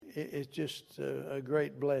it's just a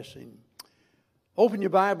great blessing. Open your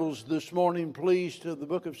Bibles this morning, please, to the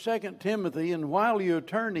book of 2 Timothy. And while you're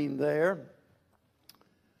turning there,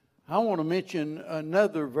 I want to mention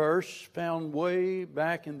another verse found way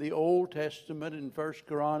back in the Old Testament in 1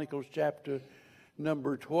 Chronicles chapter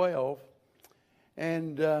number 12.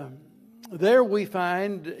 And there we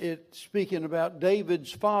find it speaking about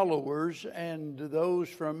David's followers and those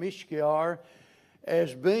from Ishkar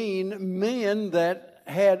as being men that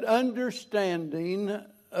had understanding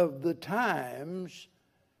of the times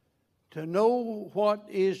to know what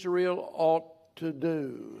Israel ought to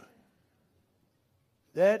do.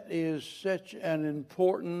 That is such an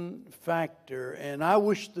important factor, and I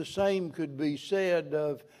wish the same could be said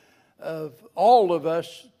of all of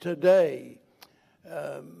us today.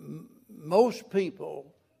 Most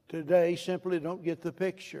people today simply don't get the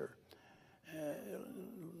picture.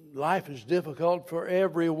 Life is difficult for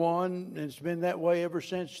everyone. It's been that way ever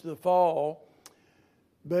since the fall.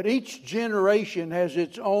 But each generation has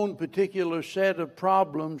its own particular set of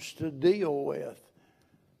problems to deal with.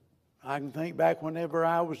 I can think back whenever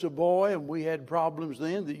I was a boy and we had problems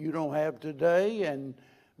then that you don't have today, and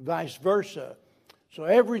vice versa. So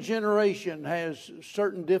every generation has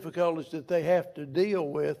certain difficulties that they have to deal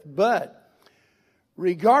with. But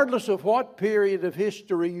regardless of what period of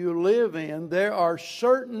history you live in, there are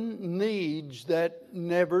certain needs that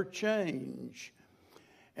never change.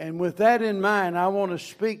 And with that in mind, I want to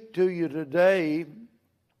speak to you today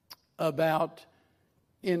about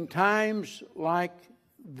in times like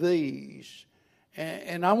these.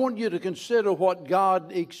 And I want you to consider what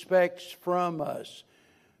God expects from us,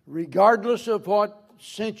 regardless of what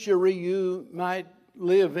century you might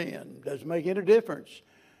live in. Doesn't make any difference.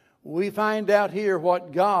 We find out here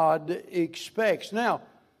what God expects. Now,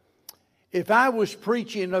 if I was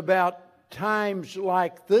preaching about times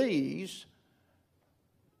like these,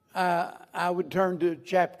 I would turn to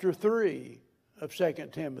chapter 3 of 2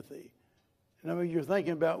 Timothy. And I mean, you're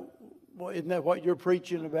thinking about, well, isn't that what you're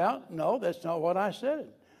preaching about? No, that's not what I said.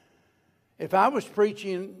 If I was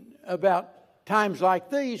preaching about times like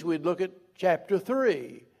these, we'd look at chapter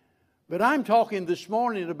 3. But I'm talking this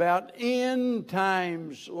morning about in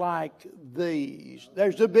times like these.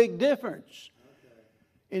 There's a big difference.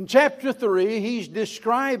 In chapter 3, he's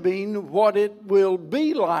describing what it will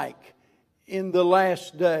be like in the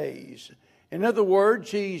last days. In other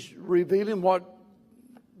words, he's revealing what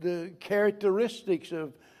the characteristics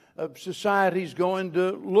of society is going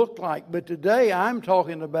to look like. But today I'm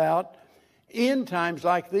talking about in times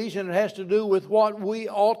like these, and it has to do with what we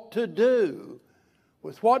ought to do.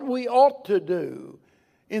 With what we ought to do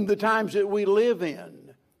in the times that we live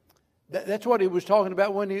in. That's what he was talking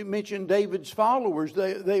about when he mentioned David's followers.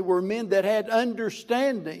 They were men that had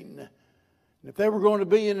understanding. If they were going to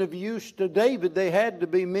be of use to David, they had to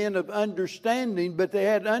be men of understanding, but they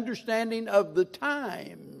had understanding of the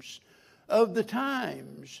times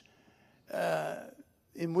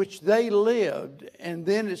in which they lived. And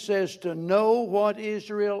then it says to know what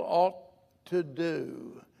Israel ought to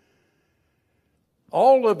do.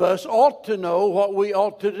 All of us ought to know what we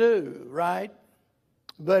ought to do, right?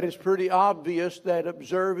 But it's pretty obvious that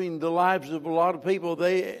observing the lives of a lot of people,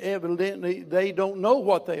 they don't know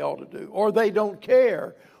what they ought to do, or they don't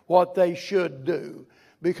care what they should do.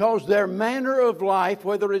 Because their manner of life,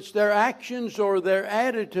 whether it's their actions or their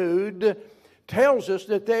attitude, tells us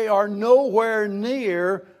that they are nowhere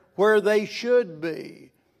near where they should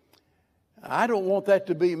be. I don't want that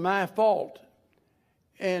to be my fault.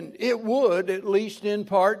 And it would, at least in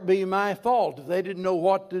part, be my fault if they didn't know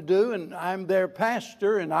what to do and I'm their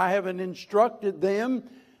pastor and I haven't instructed them,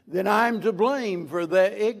 then I'm to blame for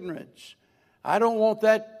their ignorance. I don't want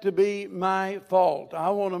that to be my fault.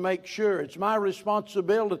 I want to make sure it's my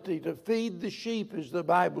responsibility to feed the sheep, as the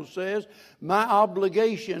Bible says, my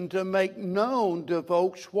obligation to make known to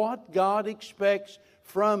folks what God expects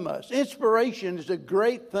from us. Inspiration is a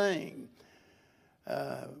great thing.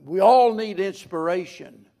 We all need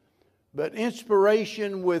inspiration, but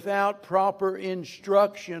inspiration without proper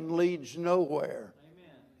instruction leads nowhere.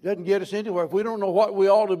 Amen. Doesn't get us anywhere. If we don't know what we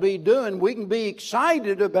ought to be doing, we can be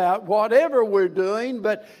excited about whatever we're doing,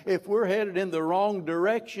 but if we're headed in the wrong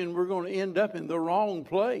direction, we're going to end up in the wrong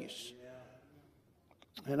place.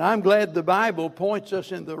 Yeah. And I'm glad the Bible points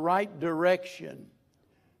us in the right direction.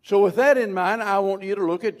 So with that in mind, I want you to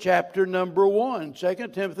look at chapter number 1, 2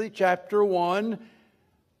 Timothy chapter 1,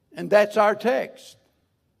 and that's our text.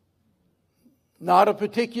 Not a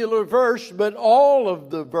particular verse, but all of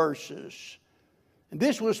the verses. And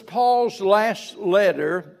this was Paul's last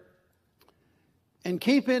letter. And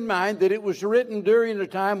keep in mind that it was written during a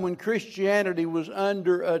time when Christianity was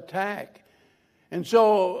under attack. And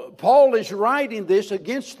so Paul is writing this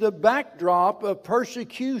against the backdrop of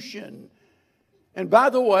persecution. And by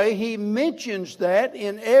the way, he mentions that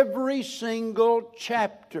in every single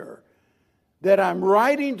chapter, that I'm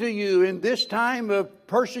writing to you in this time of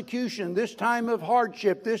persecution, this time of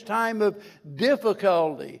hardship, this time of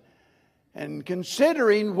difficulty. And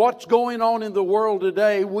considering what's going on in the world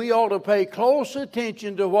today, we ought to pay close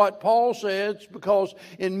attention to what Paul says, because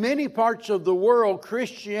in many parts of the world,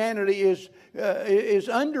 Christianity is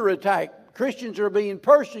under attack. Christians are being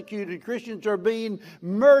persecuted. Christians are being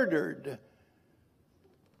murdered.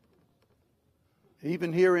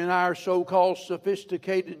 Even here in our so-called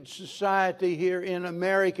sophisticated society here in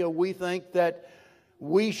America, we think that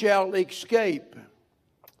we shall escape.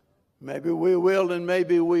 Maybe we will and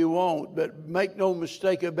maybe we won't, but make no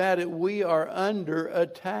mistake about it, we are under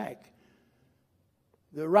attack.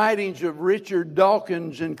 The writings of Richard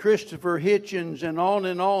Dawkins and Christopher Hitchens and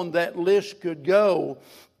on, that list could go,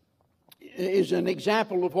 is an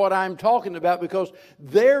example of what I'm talking about, because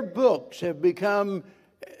their books have become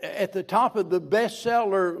at the top of the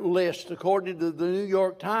bestseller list according to the New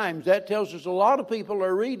York Times. That tells us a lot of people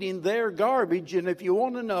are reading their garbage. And if you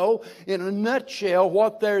want to know in a nutshell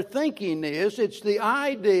what their thinking is, it's the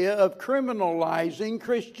idea of criminalizing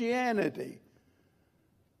Christianity.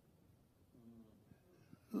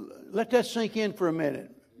 Let that sink in for a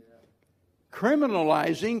minute.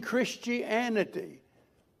 Criminalizing Christianity.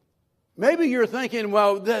 Maybe you're thinking,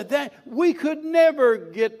 well, that we could never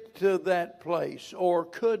get to that place, or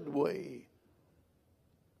could we?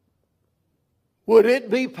 Would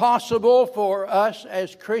it be possible for us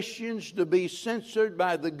as Christians to be censored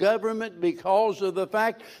by the government because of the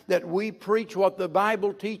fact that we preach what the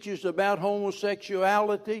Bible teaches about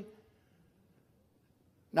homosexuality?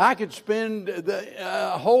 Now, I could spend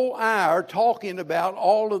a whole hour talking about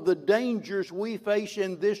all of the dangers we face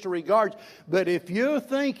in this regard. But if you're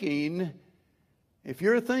thinking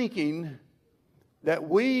that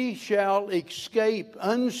we shall escape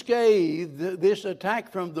unscathed this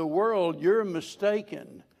attack from the world, you're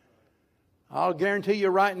mistaken. I'll guarantee you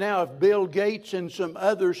right now, if Bill Gates and some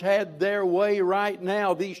others had their way right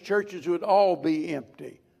now, these churches would all be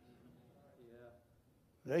empty.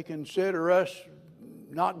 They consider us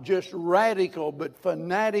not just radical, but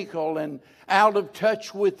fanatical and out of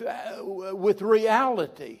touch with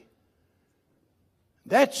reality.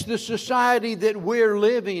 That's the society that we're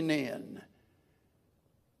living in.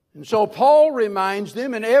 And so Paul reminds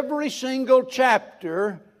them in every single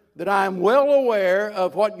chapter that I'm well aware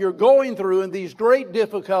of what you're going through and these great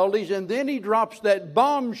difficulties. And then he drops that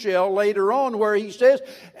bombshell later on where he says,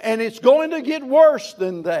 and it's going to get worse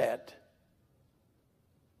than that.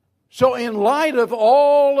 So in light of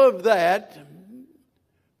all of that,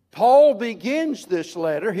 Paul begins this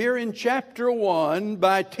letter here in chapter 1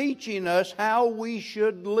 by teaching us how we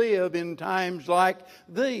should live in times like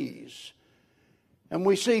these. And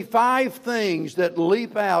we see 5 things that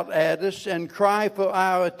leap out at us and cry for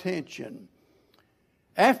our attention.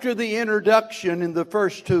 After the introduction in the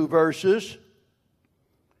first 2 verses,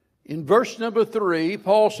 in verse number 3,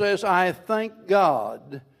 Paul says, I thank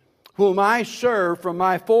God, whom I serve from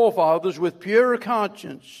my forefathers with pure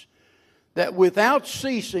conscience, that without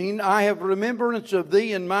ceasing I have remembrance of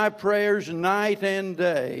thee in my prayers night and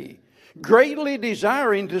day, greatly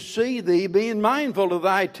desiring to see thee, being mindful of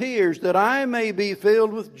thy tears, that I may be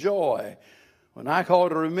filled with joy. When I call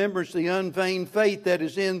to remembrance the unfeigned faith that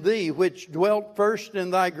is in thee, which dwelt first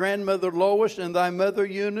in thy grandmother Lois and thy mother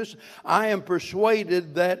Eunice, I am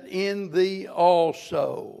persuaded that in thee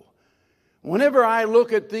also. Whenever I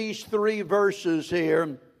look at these 3 verses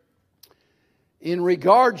here, in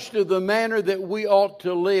regards to the manner that we ought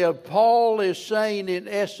to live, Paul is saying in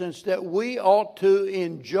essence that we ought to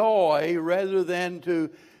enjoy rather than to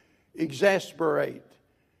exasperate.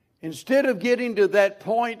 Instead of getting to that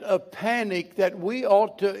point of panic, that we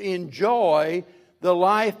ought to enjoy the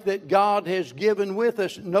life that God has given with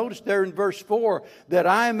us. Notice there in verse 4, that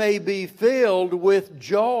I may be filled with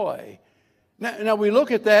joy. Now we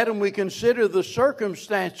look at that and we consider the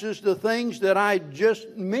circumstances, the things that I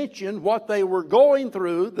just mentioned, what they were going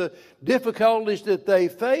through, the difficulties that they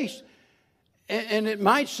faced. And it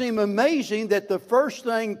might seem amazing that the first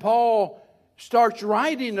thing Paul starts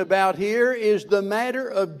writing about here is the matter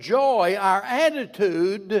of joy, our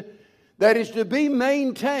attitude that is to be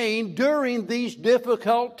maintained during these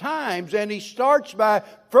difficult times. And he starts by,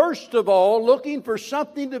 first of all, looking for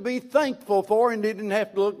something to be thankful for. And he didn't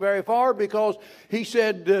have to look very far, because he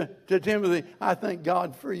said to Timothy, I thank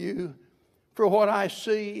God for you, for what I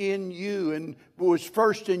see in you, and was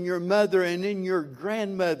first in your mother and in your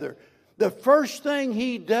grandmother. The first thing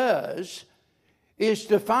he does is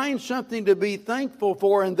to find something to be thankful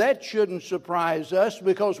for, and that shouldn't surprise us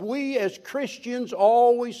because we as Christians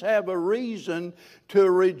always have a reason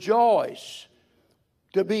to rejoice,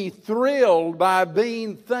 to be thrilled by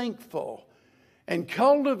being thankful and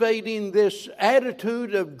cultivating this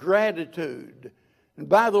attitude of gratitude. And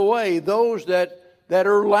by the way, those that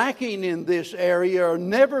are lacking in this area are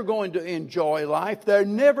never going to enjoy life. They're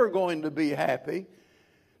never going to be happy.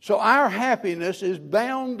 So our happiness is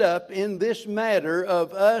bound up in this matter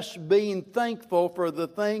of us being thankful for the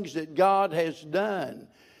things that God has done.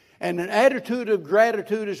 And an attitude of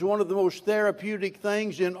gratitude is one of the most therapeutic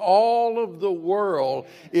things in all of the world.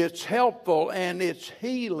 It's helpful and it's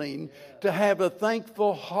healing to have a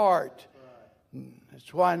thankful heart.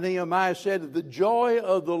 That's why Nehemiah said, the joy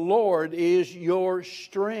of the Lord is your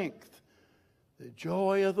strength. The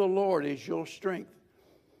joy of the Lord is your strength.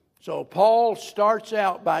 So Paul starts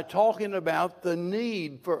out by talking about the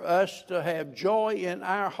need for us to have joy in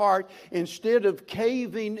our heart instead of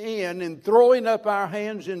caving in and throwing up our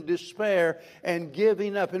hands in despair and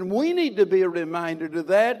giving up. And we need to be reminded of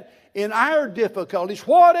that in our difficulties,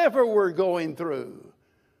 whatever we're going through.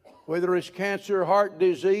 Whether it's cancer, heart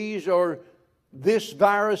disease, or this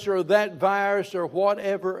virus or that virus or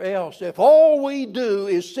whatever else. If all we do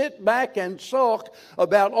is sit back and sulk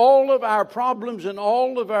about all of our problems and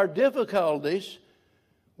all of our difficulties,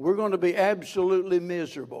 we're going to be absolutely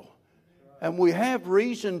miserable. And we have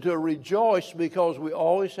reason to rejoice because we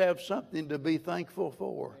always have something to be thankful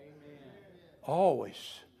for. Always.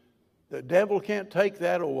 The devil can't take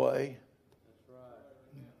that away.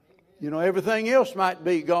 You know, everything else might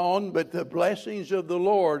be gone, but the blessings of the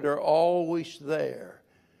Lord are always there.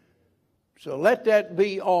 So let that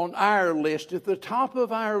be on our list, at the top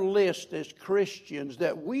of our list as Christians,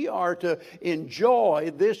 that we are to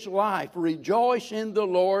enjoy this life. Rejoice in the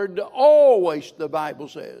Lord always, the Bible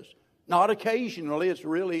says. Not occasionally. It's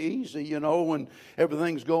really easy, you know, when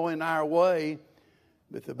everything's going our way.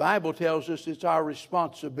 But the Bible tells us it's our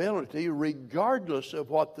responsibility regardless of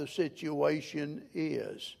what the situation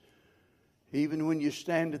is. Even when you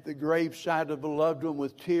stand at the graveside of a loved one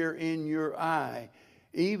with tear in your eye,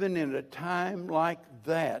 even in a time like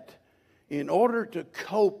that, in order to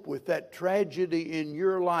cope with that tragedy in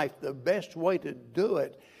your life, the best way to do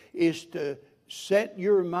it is to set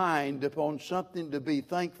your mind upon something to be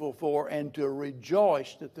thankful for and to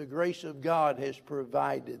rejoice that the grace of God has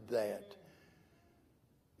provided that.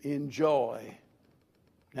 Enjoy.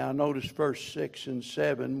 Now notice verse 6 and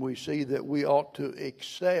 7, we see that we ought to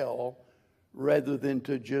excel rather than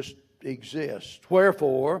to just exist.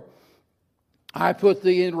 Wherefore, I put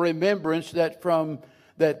thee in remembrance that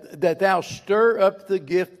thou stir up the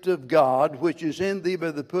gift of God, which is in thee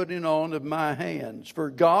by the putting on of my hands. For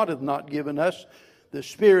God hath not given us the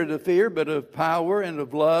spirit of fear, but of power and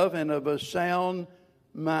of love and of a sound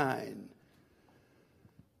mind.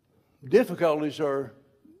 Difficulties are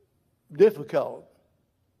difficult,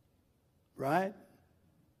 right?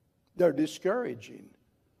 They're discouraging.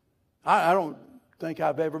 I don't think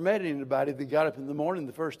I've ever met anybody that got up in the morning,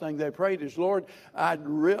 the first thing they prayed is, Lord, I'd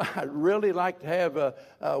really like to have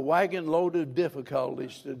a wagon load of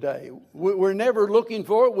difficulties today. We're never looking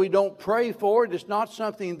for it. We don't pray for it. It's not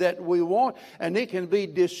something that we want. And it can be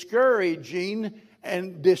discouraging,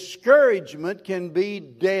 and discouragement can be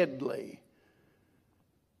deadly.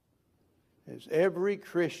 As every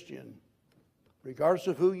Christian, regardless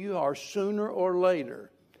of who you are, sooner or later,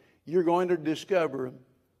 you're going to discover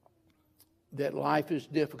that life is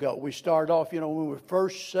difficult. We start off, when we were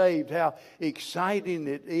first saved, how exciting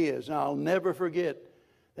it is. And I'll never forget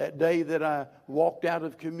that day that I walked out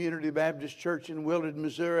of Community Baptist Church in Willard,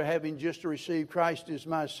 Missouri, having just received Christ as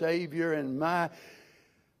my Savior, and it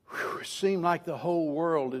seemed like the whole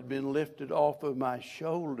world had been lifted off of my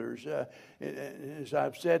shoulders. As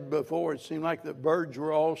I've said before, it seemed like the birds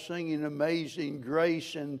were all singing Amazing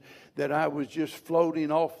Grace, and that I was just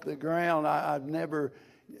floating off the ground. I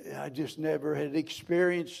just never had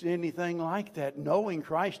experienced anything like that. Knowing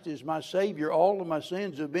Christ is my Savior, all of my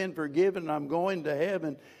sins have been forgiven, I'm going to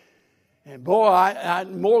heaven. And boy, I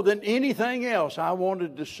more than anything else, I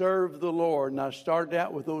wanted to serve the Lord. And I started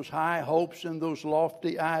out with those high hopes and those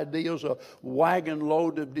lofty ideals, a wagon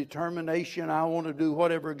load of determination. I want to do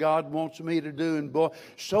whatever God wants me to do. And boy,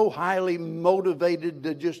 so highly motivated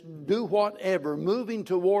to just do whatever, moving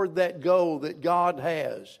toward that goal that God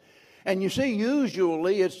has. And you see,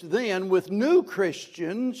 usually it's then with new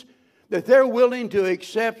Christians that they're willing to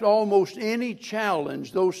accept almost any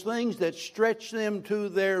challenge, those things that stretch them to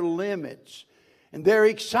their limits. And they're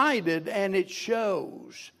excited, and it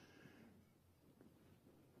shows.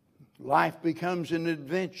 Life becomes an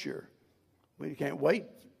adventure. We can't wait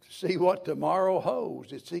see what tomorrow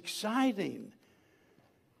holds. It's exciting.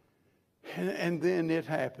 And then it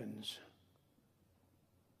happens.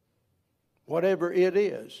 Whatever it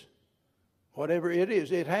is,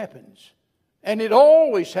 it happens. And it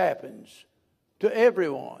always happens to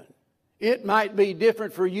everyone. It might be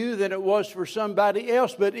different for you than it was for somebody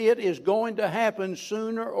else, but it is going to happen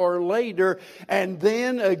sooner or later. And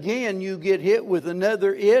then again, you get hit with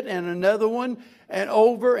another it and another one, and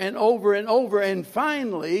over and over and over. And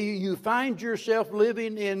finally, you find yourself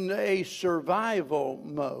living in a survival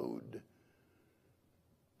mode.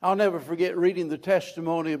 I'll never forget reading the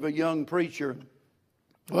testimony of a young preacher.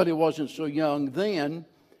 Well, he wasn't so young then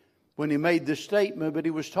when he made this statement, but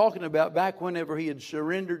he was talking about back whenever he had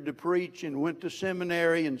surrendered to preach and went to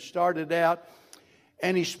seminary and started out.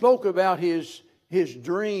 And he spoke about his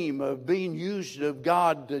dream of being used of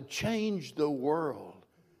God to change the world.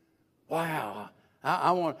 Wow.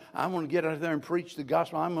 I want to get out there and preach the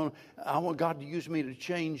gospel. I want God to use me to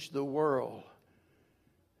change the world.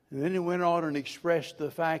 And then he went on and expressed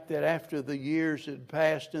the fact that after the years had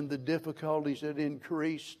passed and the difficulties had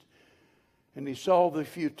increased, and he saw the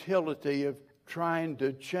futility of trying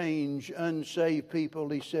to change unsaved people,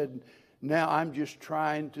 he said, now I'm just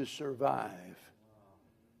trying to survive.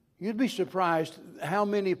 You'd be surprised how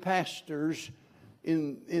many pastors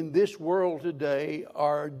in this world today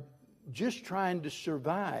are just trying to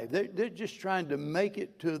survive. They're just trying to make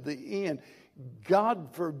it to the end. God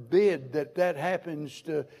forbid that happens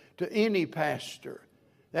to any pastor.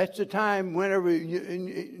 That's the time whenever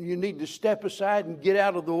you need to step aside and get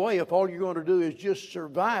out of the way. If all you're going to do is just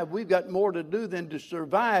survive, we've got more to do than to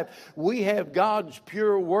survive. We have God's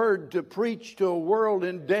pure word to preach to a world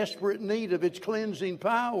in desperate need of its cleansing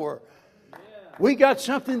power. We got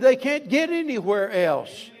something they can't get anywhere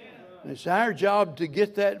else. It's our job to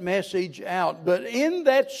get that message out. But in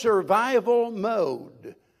that survival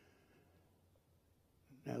mode,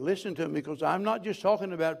 now listen to me, because I'm not just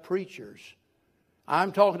talking about preachers.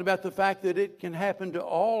 I'm talking about the fact that it can happen to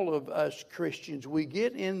all of us Christians. We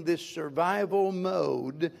get in this survival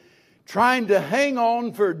mode, trying to hang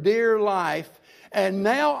on for dear life, and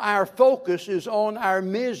now our focus is on our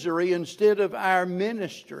misery instead of our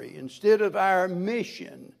ministry, instead of our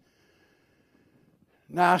mission.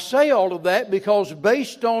 Now I say all of that because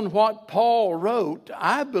based on what Paul wrote,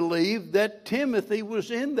 I believe that Timothy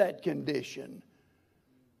was in that condition.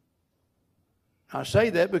 I say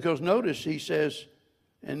that because notice he says,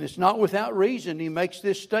 and it's not without reason, he makes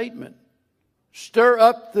this statement: stir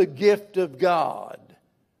up the gift of God.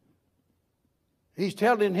 He's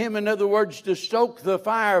telling him, in other words, to stoke the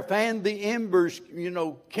fire, fan the embers,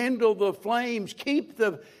 kindle the flames, keep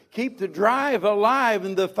the drive alive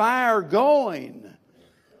and the fire going.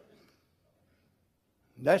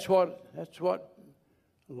 That's what a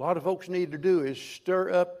lot of folks need to do, is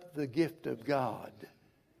stir up the gift of God.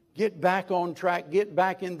 Get back on track. Get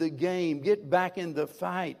back in the game. Get back in the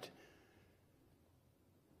fight.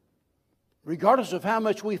 Regardless of how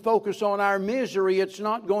much we focus on our misery, it's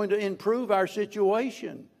not going to improve our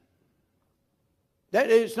situation.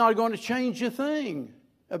 It's not going to change a thing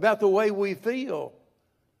about the way we feel.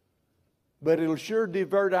 But it'll sure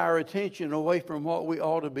divert our attention away from what we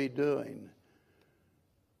ought to be doing.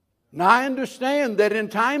 Now, I understand that in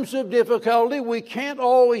times of difficulty, we can't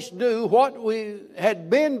always do what we had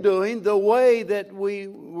been doing the way that we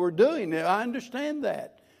were doing it. I understand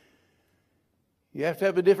that. You have to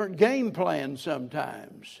have a different game plan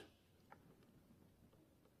sometimes.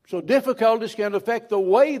 So difficulties can affect the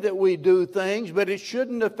way that we do things, but it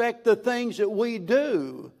shouldn't affect the things that we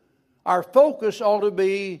do. Our focus ought to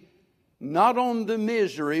be not on the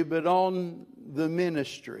misery, but on the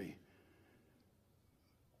ministry.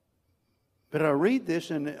 But I read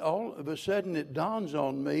this, and all of a sudden it dawns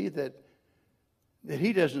on me that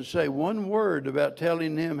he doesn't say one word about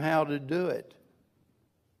telling him how to do it.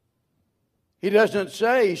 He doesn't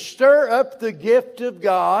say, stir up the gift of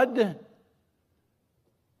God.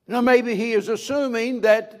 Now maybe he is assuming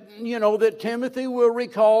that, that Timothy will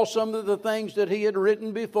recall some of the things that he had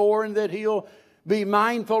written before, and that he'll be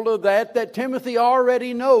mindful of that Timothy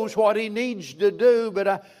already knows what he needs to do.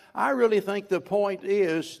 But I really think the point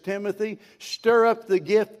is, Timothy, stir up the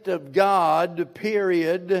gift of God,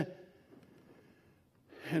 period.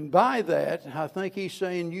 And by that, I think he's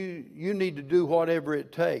saying you need to do whatever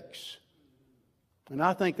it takes. And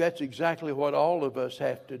I think that's exactly what all of us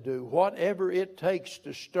have to do. Whatever it takes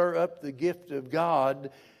to stir up the gift of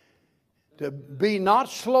God, to be not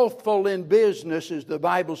slothful in business, as the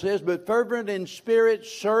Bible says, but fervent in spirit,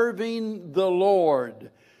 serving the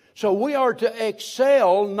Lord. So we are to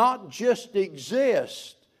excel, not just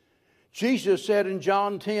exist. Jesus said in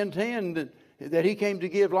John 10:10 that that He came to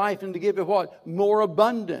give life and to give it what? More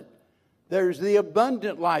abundant. There's the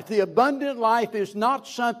abundant life. The abundant life is not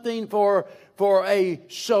something for a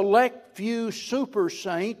select few super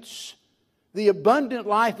saints. The abundant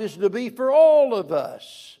life is to be for all of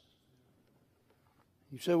us.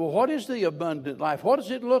 You say, well, what is the abundant life? What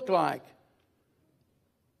does it look like?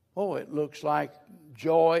 Oh, it looks like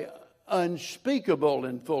joy unspeakable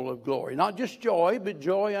and full of glory. Not just joy, but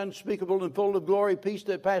joy unspeakable and full of glory, peace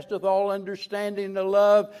that passeth all understanding, the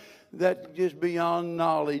love that just beyond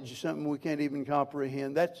knowledge, something we can't even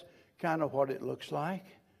comprehend. That's kind of what it looks like.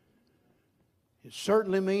 It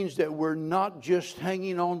certainly means that we're not just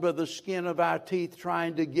hanging on by the skin of our teeth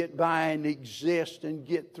trying to get by and exist and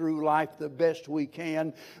get through life the best we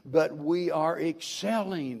can, but we are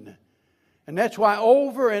excelling. And that's why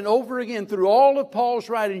over and over again through all of Paul's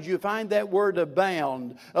writings you find that word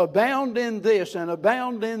abound. Abound in this and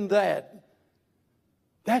abound in that.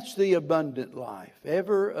 That's the abundant life,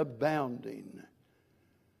 ever abounding.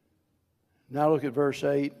 Now look at verse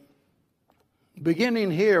 8. Beginning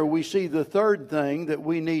here, we see the third thing that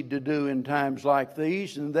we need to do in times like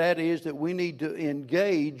these, and that is that we need to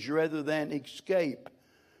engage rather than escape.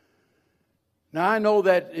 Now, I know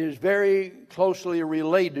that is very closely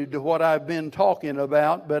related to what I've been talking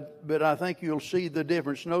about, but I think you'll see the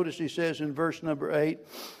difference. Notice he says in verse number 8,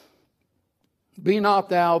 Be not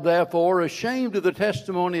thou therefore ashamed of the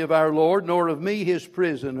testimony of our Lord, nor of me his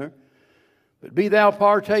prisoner, but be thou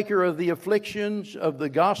partaker of the afflictions of the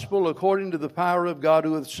gospel according to the power of God,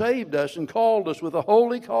 who hath saved us and called us with a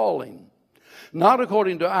holy calling, not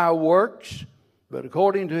according to our works, but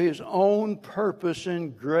according to his own purpose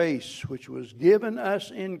and grace, which was given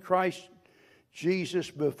us in Christ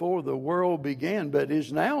Jesus before the world began, but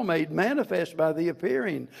is now made manifest by the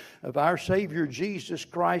appearing of our Savior Jesus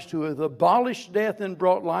Christ, who hath abolished death and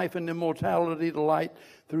brought life and immortality to light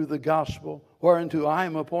through the gospel, whereunto I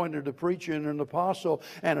am appointed a preacher and an apostle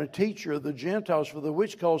and a teacher of the Gentiles, for the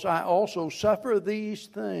which cause I also suffer these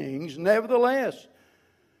things. Nevertheless,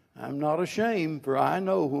 I'm not ashamed, for I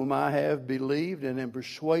know whom I have believed, and am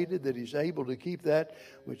persuaded that he's able to keep that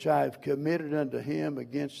which I have committed unto him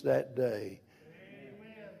against that day.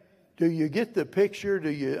 Amen. Do you get the picture? Do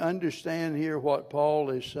you understand here what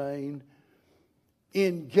Paul is saying?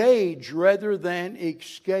 Engage rather than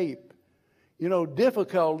escape. You know,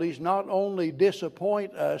 difficulties not only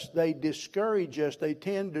disappoint us, they discourage us. They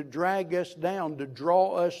tend to drag us down, to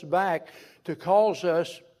draw us back, to cause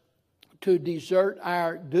us to desert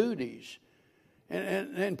our duties.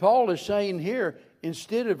 And Paul is saying here,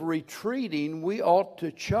 instead of retreating, we ought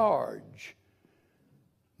to charge.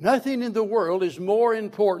 Nothing in the world is more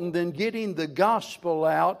important than getting the gospel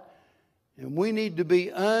out, and we need to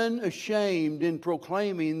be unashamed in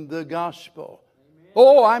proclaiming the gospel. Amen.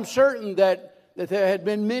 Oh, I'm certain that there had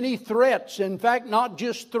been many threats. In fact, not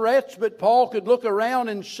just threats, but Paul could look around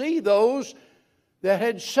and see those that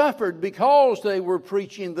had suffered because they were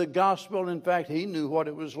preaching the gospel. In fact, he knew what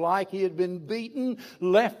it was like. He had been beaten,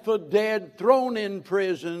 left for dead, thrown in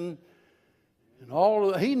prison, and all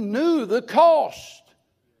of that. He knew the cost.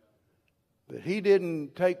 But he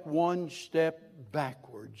didn't take one step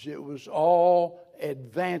backwards. It was all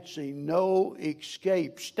advancing, no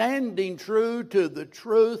escape, standing true to the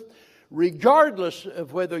truth, regardless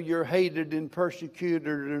of whether you're hated and persecuted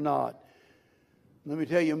or not. Let me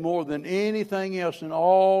tell you, more than anything else in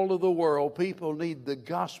all of the world, people need the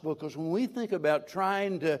gospel, because when we think about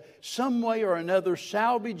trying to some way or another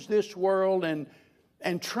salvage this world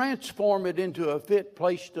and transform it into a fit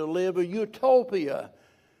place to live, a utopia,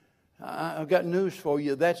 I've got news for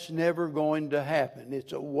you. That's never going to happen.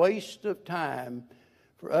 It's a waste of time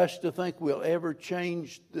for us to think we'll ever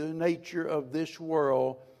change the nature of this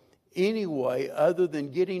world anyway, other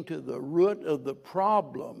than getting to the root of the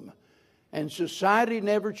problem. And society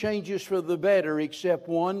never changes for the better except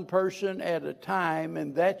one person at a time,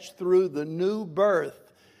 and that's through the new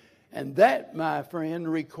birth. And that, my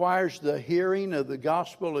friend, requires the hearing of the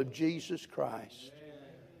gospel of Jesus Christ.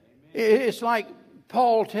 Amen. It's like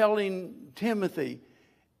Paul telling Timothy,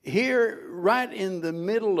 here right in the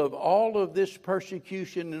middle of all of this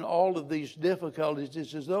persecution and all of these difficulties,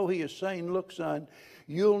 it's as though he is saying, look, son,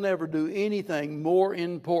 you'll never do anything more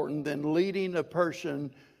important than leading a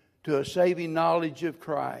person to a saving knowledge of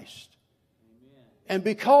Christ. Amen. And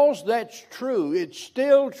because that's true, it's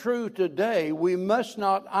still true today, we must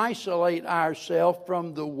not isolate ourselves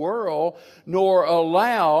from the world, nor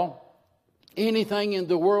allow anything in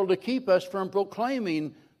the world to keep us from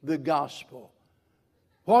proclaiming the gospel.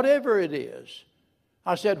 Whatever it is.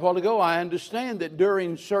 I said a while ago, I understand that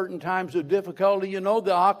during certain times of difficulty,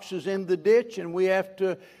 the ox is in the ditch and we have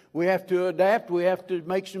to adapt. We have to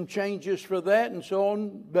make some changes for that and so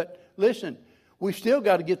on. But listen, we still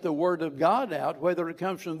got to get the Word of God out, whether it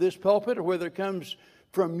comes from this pulpit or whether it comes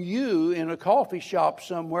from you in a coffee shop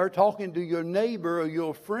somewhere talking to your neighbor or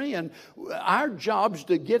your friend. Our job's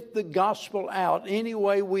to get the gospel out any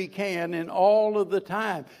way we can and all of the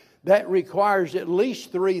time. That requires at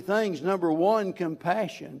least three things. Number one,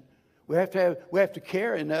 compassion. We have to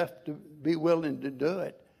care enough to be willing to do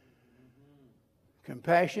it.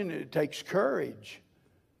 Compassion, it takes courage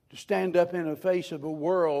to stand up in the face of a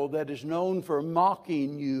world that is known for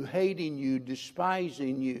mocking you, hating you,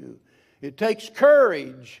 despising you. It takes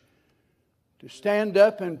courage to stand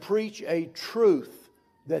up and preach a truth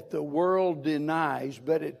that the world denies,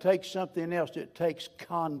 but it takes something else. It takes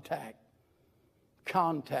contact.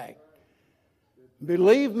 Contact.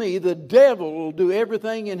 Believe me, the devil will do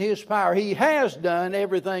everything in his power. He has done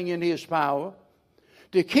everything in his power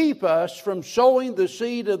to keep us from sowing the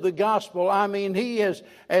seed of the gospel. I mean, he has,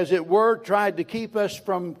 as it were, tried to keep us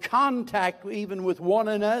from contact even with one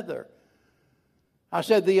another. I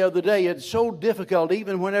said the other day, it's so difficult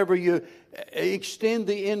even whenever you extend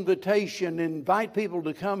the invitation, invite people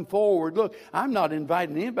to come forward. Look, I'm not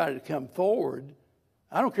inviting anybody to come forward.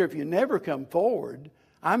 I don't care if you never come forward.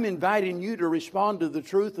 I'm inviting you to respond to the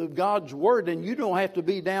truth of God's Word, and you don't have to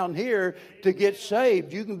be down here to get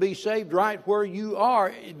saved. You can be saved right where you are.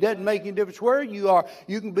 It doesn't make any difference where you are.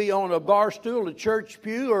 You can be on a bar stool, a church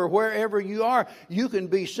pew, or wherever you are. You can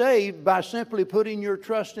be saved by simply putting your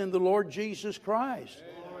trust in the Lord Jesus Christ.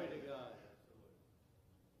 Glory to God.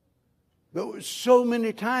 But so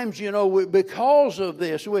many times, because of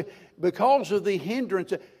this, because of the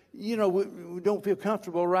hindrance, we don't feel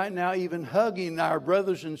comfortable right now even hugging our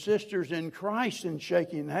brothers and sisters in Christ and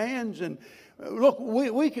shaking hands. And look,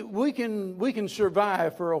 we can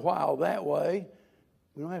survive for a while that way.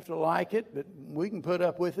 We don't have to like it, but we can put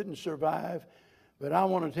up with it and survive. But I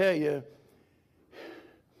want to tell you,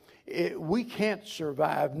 we can't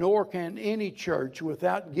survive, nor can any church,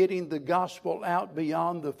 without getting the gospel out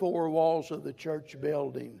beyond the four walls of the church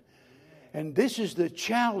building. And this is the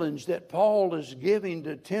challenge that Paul is giving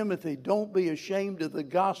to Timothy. Don't be ashamed of the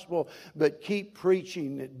gospel, but keep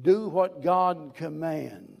preaching it. Do what God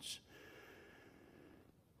commands.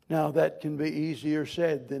 Now, that can be easier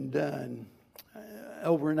said than done.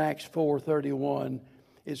 Over in Acts 4:31,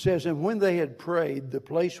 it says, "And when they had prayed, the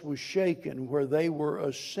place was shaken where they were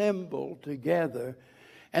assembled together.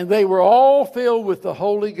 And they were all filled with the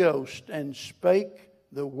Holy Ghost and spake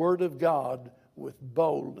the word of God with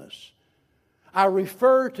boldness." I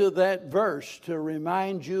refer to that verse to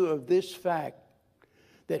remind you of this fact,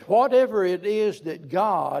 that whatever it is that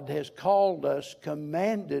God has called us,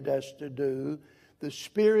 commanded us to do, the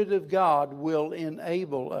Spirit of God will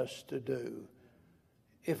enable us to do.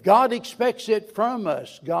 If God expects it from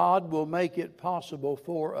us, God will make it possible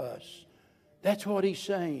for us. That's what he's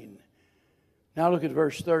saying. Now look at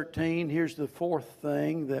verse 13. Here's the fourth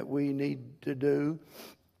thing that we need to do,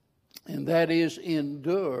 and that is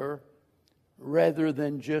endure rather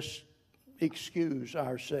than just excuse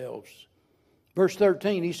ourselves. Verse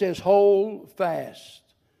 13, he says, hold fast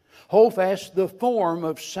the form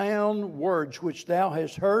of sound words which thou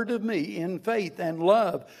hast heard of me in faith and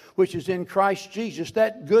love, which is in Christ Jesus.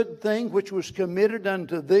 That good thing which was committed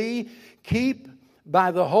unto thee, keep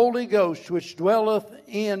by the Holy Ghost which dwelleth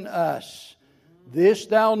in us. This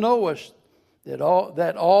thou knowest, that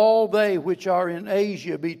all they which are in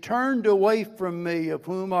Asia be turned away from me, of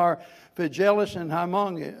whom are Phygellus and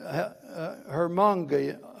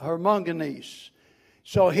Hermogenes.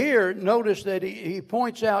 So here, notice that he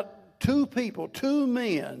points out two people, two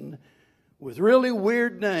men with really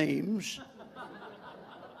weird names.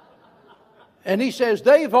 And he says,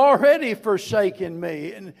 they've already forsaken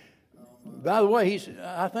me. And by the way,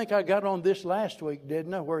 I think I got on this last week,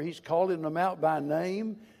 didn't I, where he's calling them out by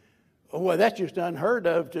name. Well, that's just unheard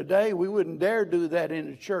of today. We wouldn't dare do that in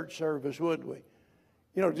a church service, would we?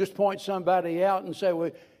 Just point somebody out and say,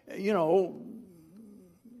 well,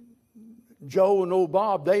 Joe and old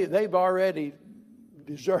Bob, they've already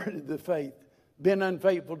deserted the faith, been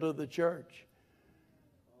unfaithful to the church.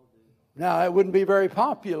 Now, it wouldn't be very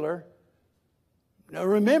popular. Now,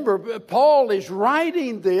 remember, Paul is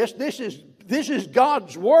writing this. This is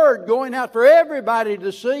God's word going out for everybody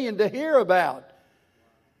to see and to hear about.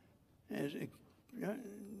 Of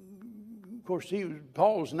course,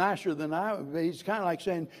 Paul's nicer than I would be. He's kind of like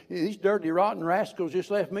saying, these dirty, rotten rascals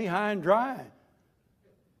just left me high and dry.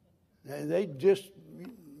 They just,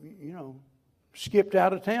 skipped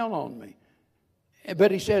out of town on me.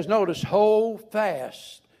 But he says, notice, hold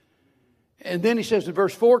fast. And then he says in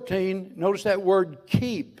verse 14, notice that word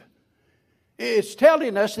keep. It's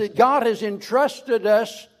telling us that God has entrusted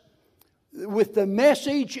us with the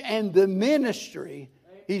message and the ministry.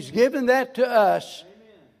 He's given that to us.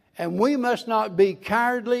 And we must not be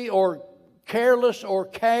cowardly or careless or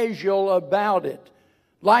casual about it.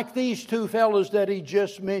 Like these two fellows that he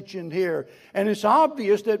just mentioned here. And it's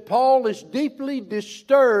obvious that Paul is deeply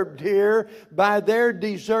disturbed here by their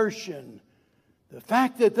desertion. The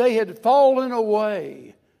fact that they had fallen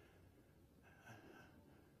away.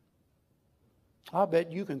 I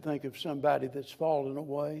bet you can think of somebody that's fallen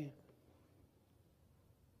away.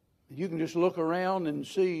 You can just look around and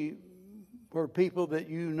see where people that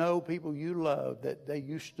you know, people you love, that they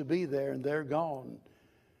used to be there and they're gone.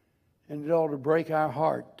 And it ought to break our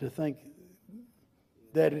heart to think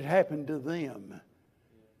that it happened to them.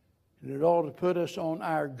 And it ought to put us on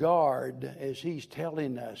our guard as he's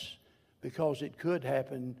telling us, because it could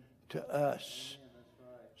happen to us.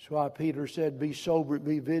 That's why Peter said, be sober,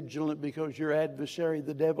 be vigilant, because your adversary,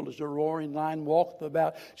 the devil, is a roaring lion, walketh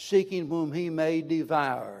about, seeking whom he may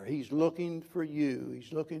devour. He's looking for you.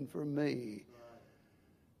 He's looking for me.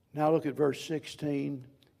 Now look at verse 16.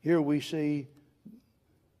 Here we see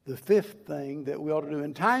the fifth thing that we ought to do.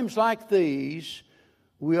 In times like these,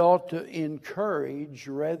 we ought to encourage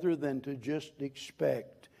rather than to just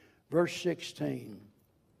expect. Verse 16.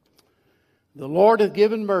 The Lord hath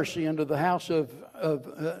given mercy unto the house of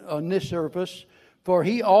Onesiphorus, for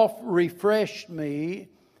he oft refreshed me,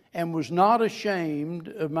 and was not ashamed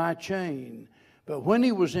of my chain. But when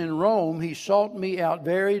he was in Rome, he sought me out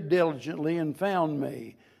very diligently, and found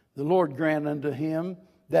me. The Lord grant unto him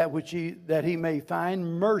that he may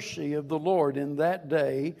find mercy of the Lord in that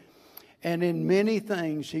day. And in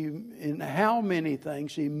how many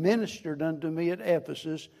things he ministered unto me at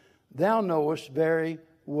Ephesus, thou knowest very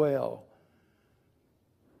well.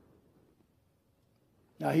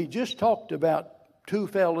 Now, he just talked about two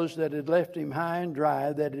fellows that had left him high and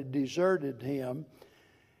dry, that had deserted him.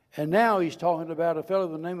 And now he's talking about a fellow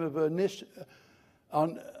by the name of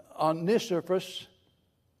Onesiphorus.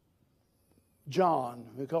 John.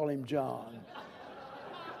 We call him John.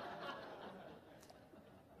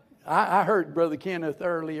 I heard Brother Kenneth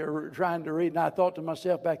earlier trying to read, and I thought to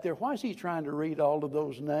myself back there, why is he trying to read all of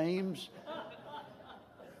those names?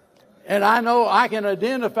 And I know I can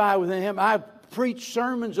identify with him. I've preached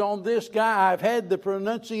sermons on this guy. I've had the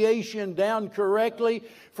pronunciation down correctly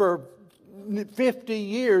for 50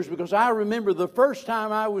 years, because I remember the first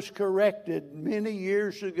time I was corrected many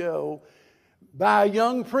years ago by a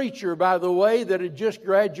young preacher, by the way, that had just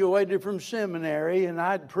graduated from seminary. And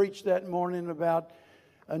I'd preached that morning about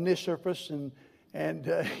Onesiphorus, and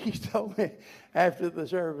he told me after the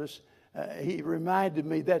service, he reminded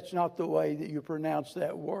me, that's not the way that you pronounce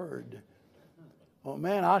that word. Well,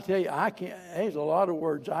 man, I'll tell you, there's a lot of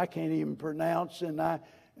words I can't even pronounce, and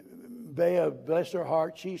Bea, bless her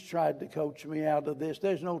heart, she's tried to coach me out of this.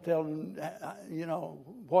 There's no telling,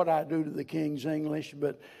 what I do to the King's English,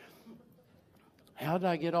 but how did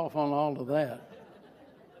I get off on all of that?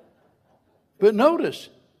 But notice,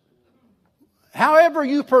 however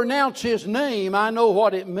you pronounce his name, I know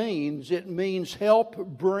what it means. It means help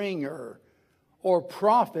bringer or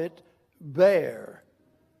profit bear.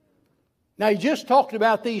 Now, he just talked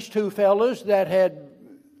about these two fellows that had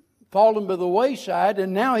fallen by the wayside,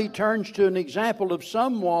 and now he turns to an example of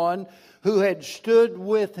someone who had stood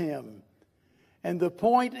with him. And the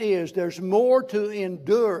point is, there's more to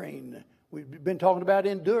enduring. We've been talking about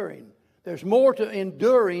enduring. There's more to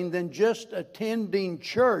enduring than just attending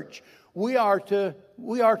church. We are to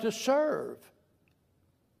serve.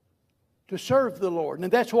 To serve the Lord.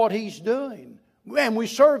 And that's what he's doing. And we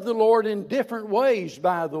serve the Lord in different ways,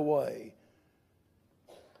 by the way.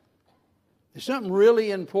 There's something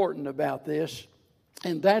really important about this.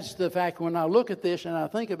 And that's the fact, when I look at this and I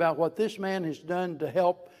think about what this man has done to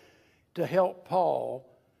help Paul,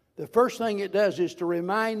 the first thing it does is to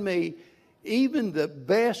remind me, even the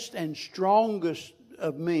best and strongest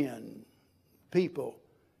of men, people,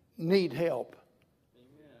 need help.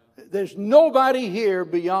 Amen. There's nobody here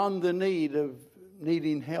beyond the need of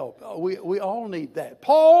needing help. We all need that.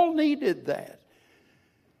 Paul needed that.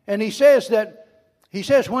 And he says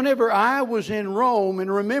whenever I was in Rome,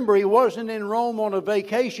 and remember, he wasn't in Rome on a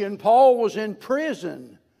vacation, Paul was in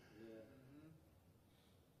prison.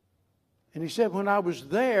 And he said, when I was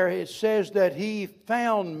there, it says that he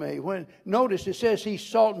found me. Notice it says he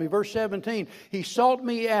sought me. Verse 17, he sought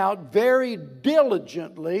me out very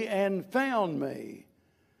diligently and found me.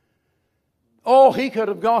 Oh, he could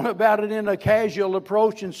have gone about it in a casual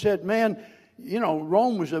approach and said, man,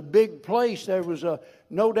 Rome was a big place. There was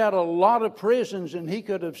no doubt a lot of prisons, and he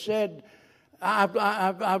could have said,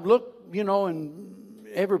 I've looked, in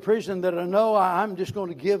every prison that I know, I'm just going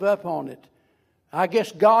to give up on it. I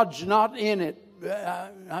guess God's not in it.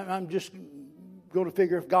 I'm just going to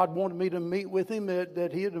figure if God wanted me to meet with him,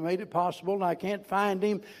 that he had made it possible, and I can't find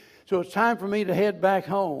him. So it's time for me to head back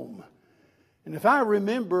home. And if I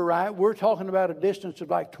remember right, we're talking about a distance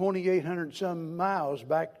of like 2,800 some miles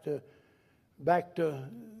back to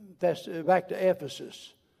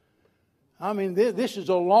Ephesus. I mean, this is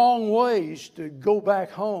a long ways to go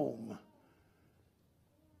back home.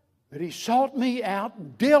 But he sought me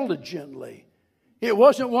out diligently. It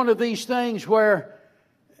wasn't one of these things where,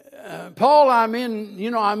 Paul, I'm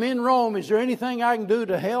in Rome. Is there anything I can do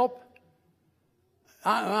to help?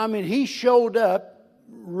 I mean, he showed up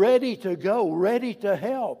ready to go, ready to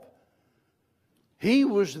help. He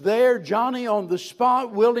was there, Johnny, on the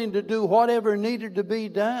spot, willing to do whatever needed to be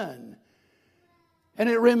done. And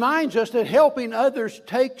it reminds us that helping others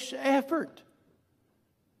takes effort.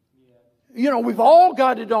 We've all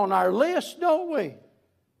got it on our list, don't we?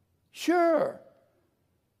 Sure.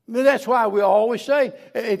 But that's why we always say,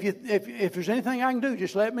 if there's anything I can do,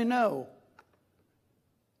 just let me know.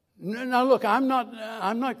 Now look, I'm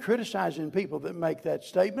not criticizing people that make that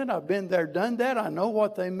statement. I've been there, done that. I know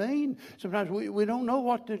what they mean. Sometimes we don't know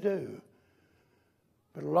what to do.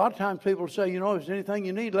 But a lot of times people say, if there's anything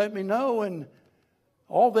you need, let me know. And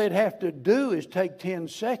all they'd have to do is take 10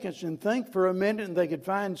 seconds and think for a minute, and they could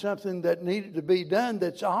find something that needed to be done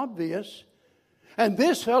that's obvious. And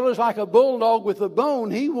this fellow's like a bulldog with a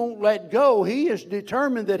bone. He won't let go. He is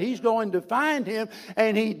determined that he's going to find him,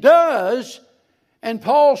 and he does. And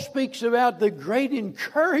Paul speaks about the great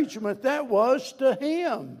encouragement that was to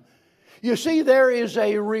him. You see, there is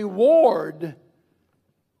a reward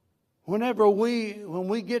when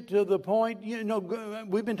we get to the point,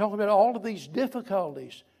 we've been talking about all of these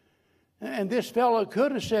difficulties. And this fellow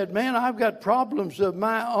could have said, man, I've got problems of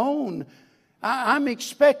my own. I'm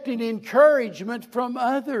expecting encouragement from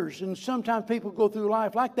others. And sometimes people go through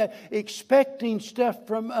life like that, expecting stuff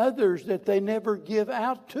from others that they never give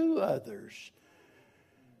out to others.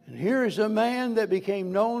 And here is a man that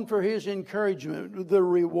became known for his encouragement. The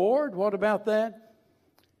reward, what about that?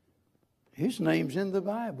 His name's in the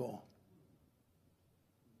Bible.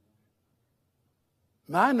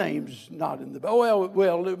 My name's not in the Bible.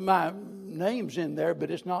 Well, my name's in there,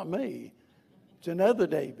 but it's not me. It's another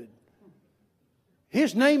David.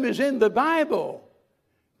 His name is in the Bible.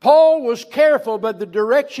 Paul was careful by the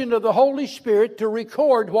direction of the Holy Spirit to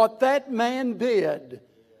record what that man did.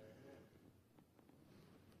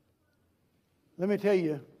 Let me tell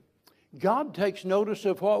you, God takes notice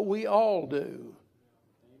of what we all do.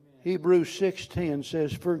 Hebrews 6:10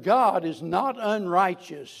 says, "For God is not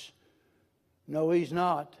unrighteous." No, He's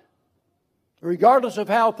not. Regardless of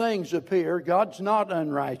how things appear, God's not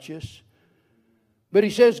unrighteous. But He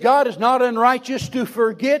says, God is not unrighteous to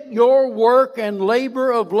forget your work and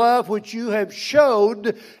labor of love which you have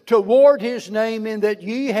showed toward His name, in that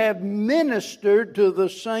ye have ministered to the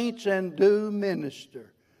saints and do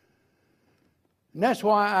minister. And that's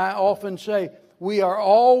why I often say, we are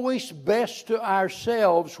always best to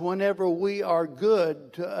ourselves whenever we are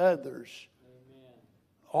good to others. Amen.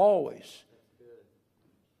 Always.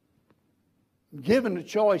 Given the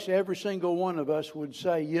choice, every single one of us would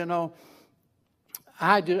say,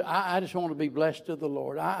 I just want to be blessed to the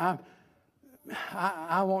Lord. I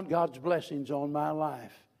want God's blessings on my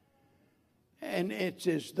life. And it's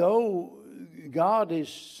as though God is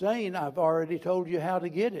saying, I've already told you how to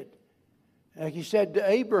get it. Like He said to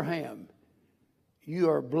Abraham, you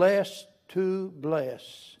are blessed to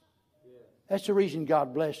bless. That's the reason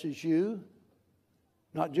God blesses you.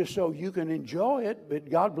 Not just so you can enjoy it, but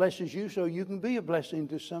God blesses you so you can be a blessing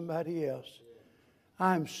to somebody else.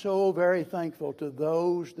 I'm so very thankful to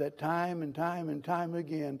those that time and time and time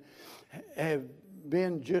again have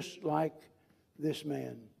been just like this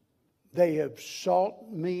man. They have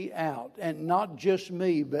sought me out, and not just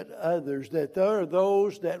me, but others. That there are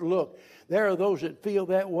those that look. There are those that feel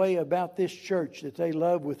that way about this church, that they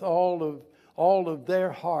love with all of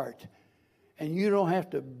their heart. And you don't have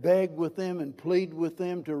to beg with them and plead with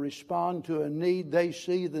them to respond to a need. They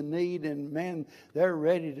see the need, and man, they're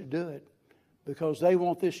ready to do it. Because they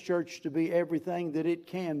want this church to be everything that it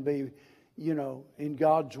can be, in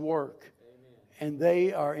God's work. Amen. And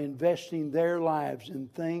they are investing their lives in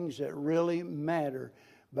things that really matter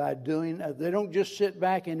by doing. They don't just sit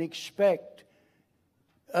back and expect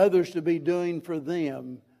others to be doing for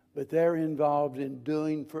them, but they're involved in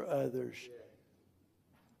doing for others.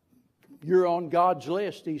 you're on God's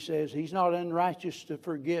list, He says. He's not unrighteous to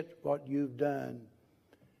forget what you've done.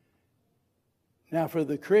 Now, for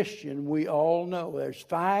the Christian, we all know there's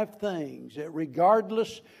 5 things that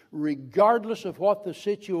regardless of what the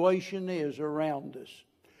situation is around us,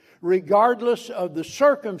 regardless of the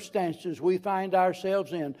circumstances we find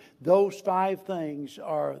ourselves in, those 5 things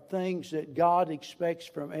are things that God expects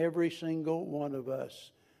from every single one of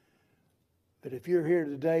us. But if you're here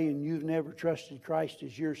today and you've never trusted Christ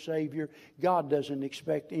as your Savior, God doesn't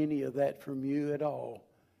expect any of that from you at all.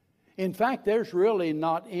 In fact, there's really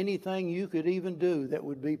not anything you could even do that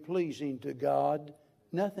would be pleasing to God.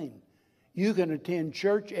 Nothing. You can attend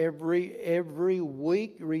church every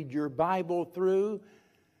week, read your Bible through.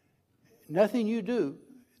 Nothing you do.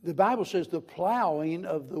 The Bible says the plowing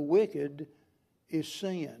of the wicked is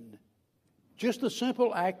sin. Just the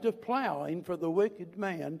simple act of plowing for the wicked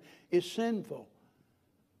man is sinful.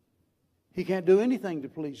 He can't do anything to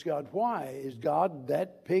please God. Why? Is God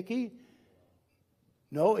that picky?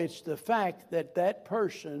 No, it's the fact that that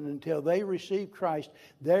person, until they receive Christ,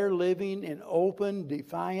 they're living in open,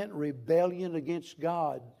 defiant rebellion against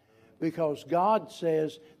God. Because God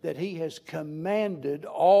says that He has commanded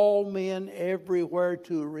all men everywhere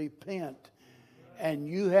to repent. And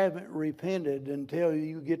you haven't repented until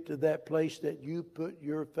you get to that place that you put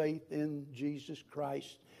your faith in Jesus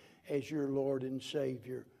Christ as your Lord and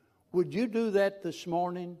Savior. Would you do that this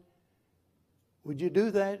morning? Would you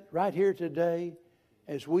do that right here today?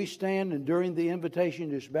 As we stand and during the invitation,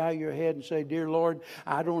 just bow your head and say, Dear Lord,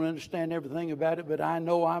 I don't understand everything about it, but I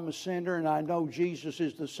know I'm a sinner and I know Jesus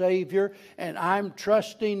is the Savior, and I'm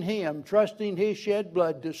trusting Him, trusting His shed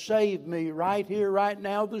blood to save me right here, right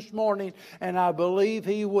now, this morning, and I believe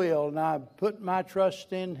He will, and I put my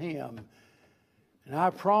trust in Him. And I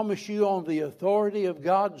promise you on the authority of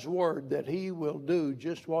God's Word that He will do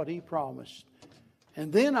just what He promised.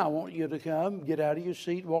 And then I want you to come, get out of your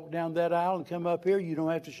seat, walk down that aisle and come up here. You don't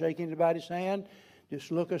have to shake anybody's hand.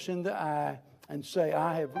 Just look us in the eye and say,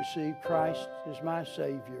 I have received Christ as my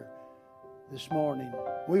Savior this morning.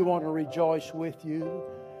 We want to rejoice with you.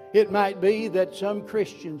 It might be that some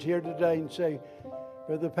Christians here today and say,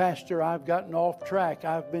 Brother Pastor, I've gotten off track.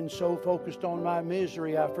 I've been so focused on my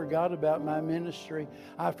misery, I forgot about my ministry.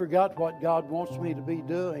 I forgot what God wants me to be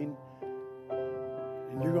doing.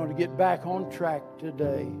 And you're going to get back on track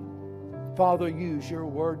today. Father, use your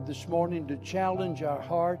word this morning to challenge our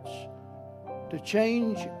hearts, to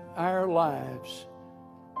change our lives.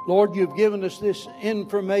 Lord, you've given us this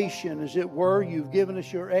information, as it were. You've given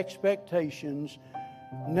us your expectations.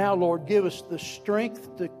 Now, Lord, give us the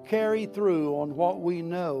strength to carry through on what we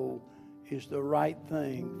know is the right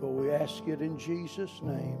thing. For we ask it in Jesus'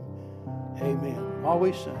 name. Amen.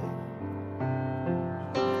 Always say.